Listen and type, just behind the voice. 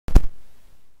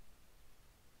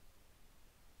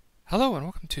Hello and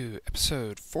welcome to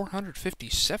episode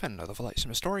 457 of the Flight Sim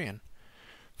Historian.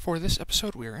 For this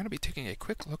episode we are going to be taking a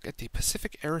quick look at the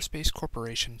Pacific Aerospace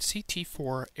Corporation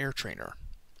CT4 Airtrainer.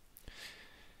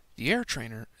 The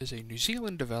Airtrainer is a New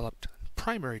Zealand-developed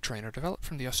primary trainer developed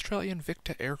from the Australian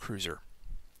Victa aircruiser.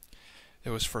 It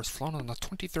was first flown on the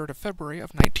 23rd of February of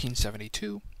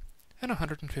 1972, and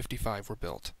 155 were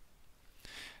built.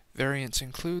 Variants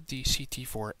include the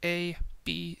CT4A,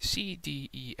 B, C, D,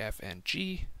 E, F, and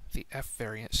G, the F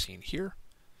variant seen here.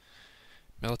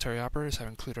 Military operators have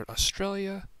included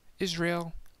Australia,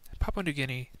 Israel, Papua New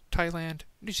Guinea, Thailand,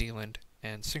 New Zealand,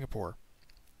 and Singapore.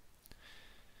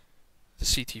 The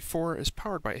CT4 is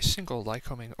powered by a single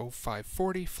Lycoming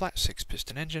 0540 flat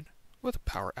 6-piston engine with a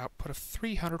power output of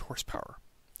 300 horsepower.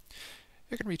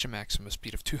 It can reach a maximum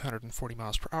speed of 240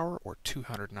 miles per hour or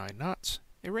 209 knots,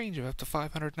 a range of up to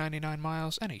 599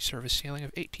 miles, and a service ceiling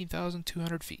of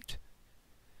 18,200 feet.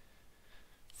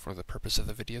 For the purpose of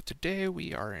the video today,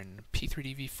 we are in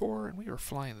P3Dv4 and we are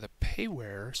flying the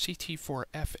payware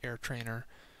CT4F Airtrainer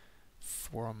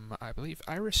from, I believe,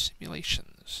 Iris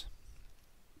Simulations.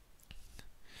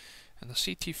 And the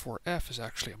CT4F is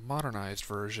actually a modernized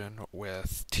version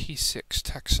with T6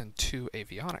 Texan 2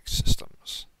 avionics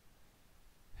systems.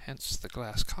 Hence the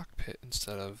glass cockpit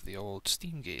instead of the old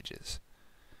steam gauges.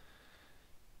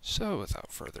 So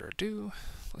without further ado,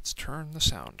 let's turn the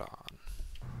sound on.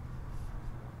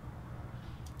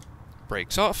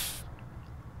 Brakes off.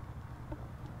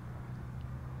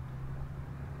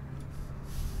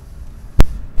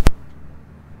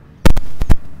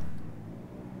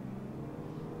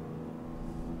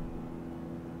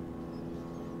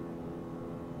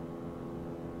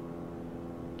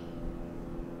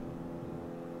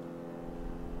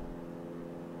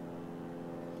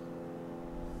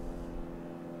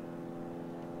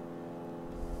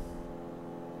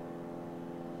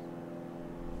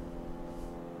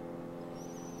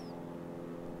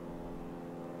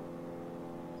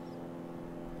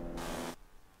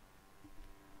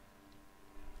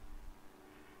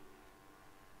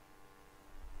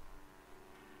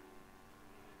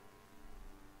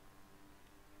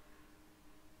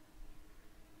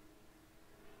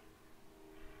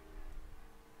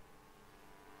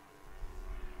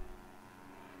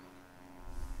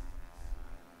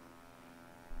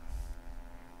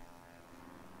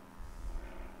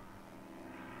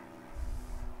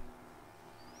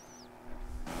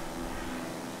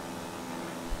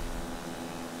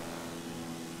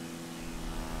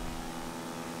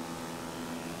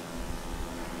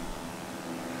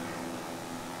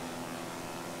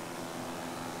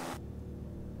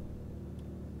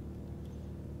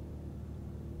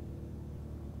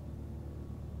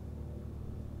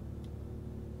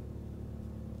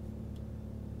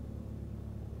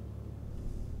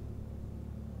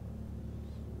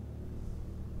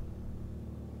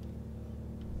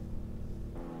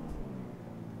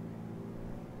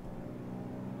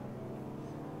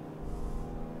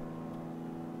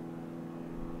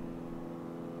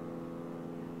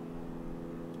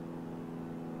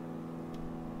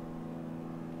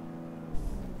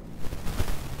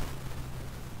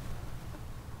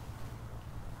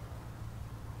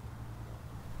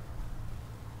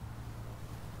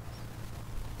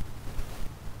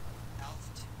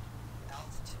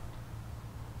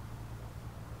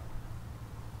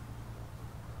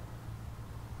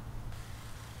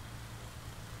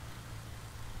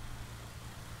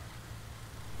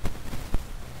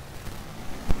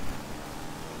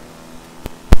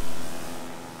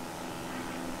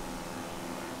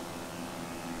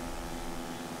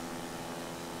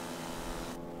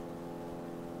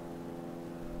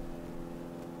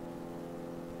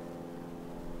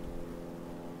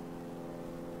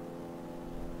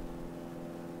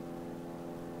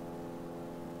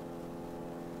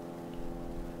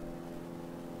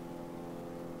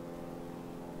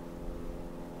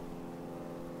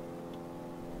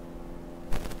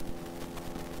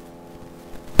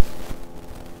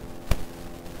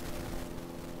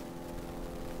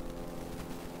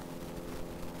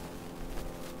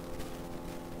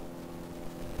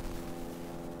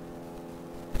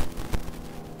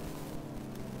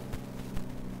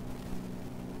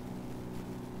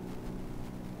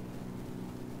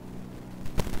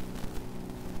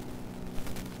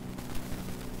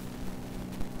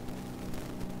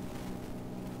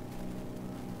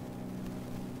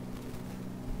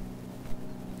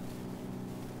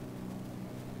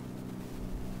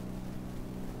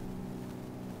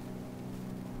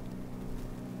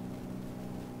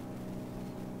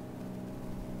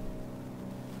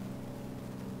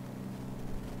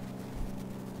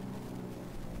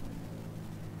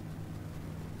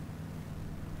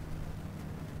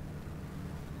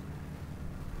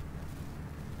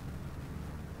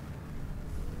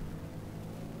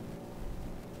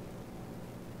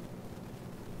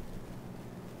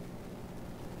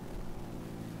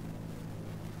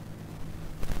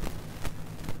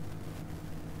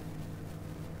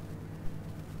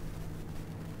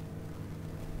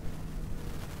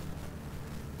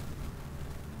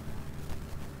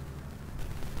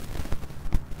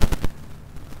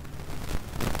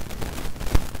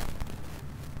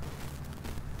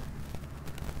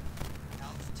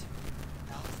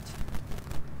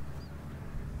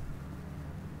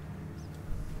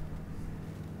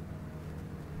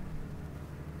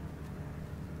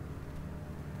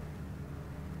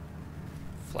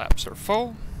 Flaps are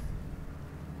full.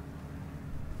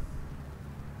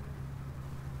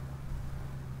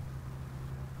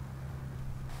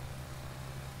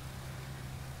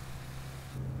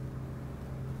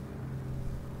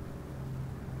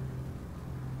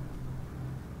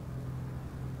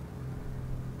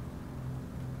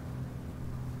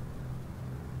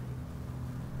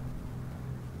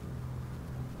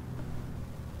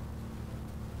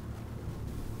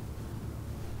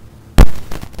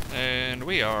 And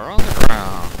we are on the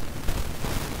ground.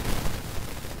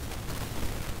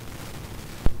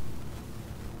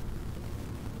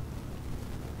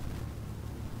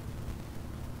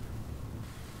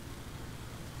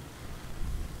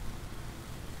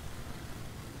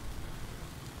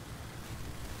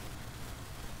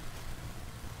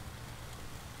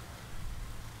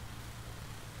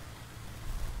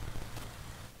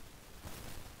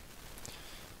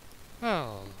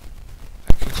 Well,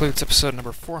 that concludes episode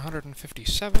number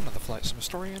 457 of the Flight Sim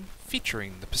Historian,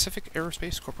 featuring the Pacific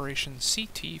Aerospace Corporation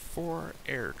CT4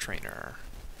 Airtrainer.